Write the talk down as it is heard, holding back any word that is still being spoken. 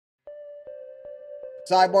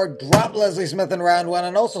Cyborg dropped Leslie Smith in round 1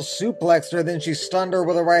 and also suplexed her. Then she stunned her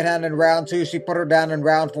with a right hand in round 2. She put her down in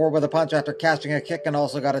round 4 with a punch after catching a kick and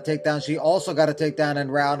also got a takedown. She also got a takedown in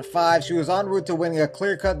round 5. She was en route to winning a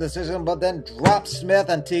clear-cut decision, but then dropped Smith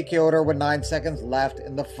and TKO'd her with 9 seconds left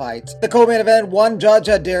in the fight. The co-main event, one judge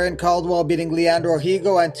had Darren Caldwell beating Leandro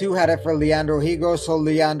Higo and two had it for Leandro Higo, so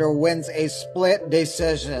Leandro wins a split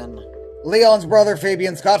decision. Leon's brother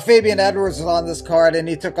Fabian Scott. Fabian Edwards was on this card and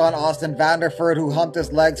he took on Austin Vanderford, who humped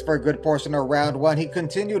his legs for a good portion of round 1. He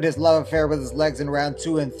continued his love affair with his legs in round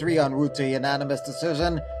 2 and 3 en route to unanimous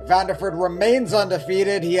decision. Vanderford remains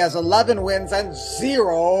undefeated. He has 11 wins and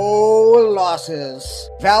 0 losses.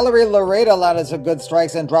 Valerie Laredo landed some good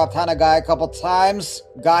strikes and dropped Hannah Guy a couple times.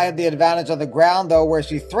 Guy had the advantage of the ground though, where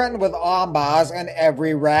she threatened with armbars in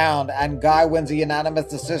every round, and Guy wins a unanimous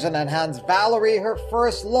decision and hands Valerie her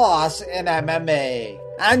first loss in MMA.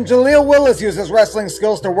 And Jaleel Willis uses wrestling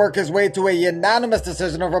skills to work his way to a unanimous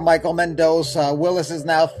decision over Michael Mendoza. Willis is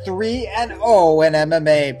now 3-0 in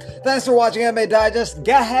MMA. Thanks for watching MMA Digest.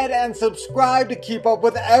 Go ahead and subscribe to keep up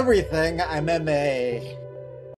with everything MMA.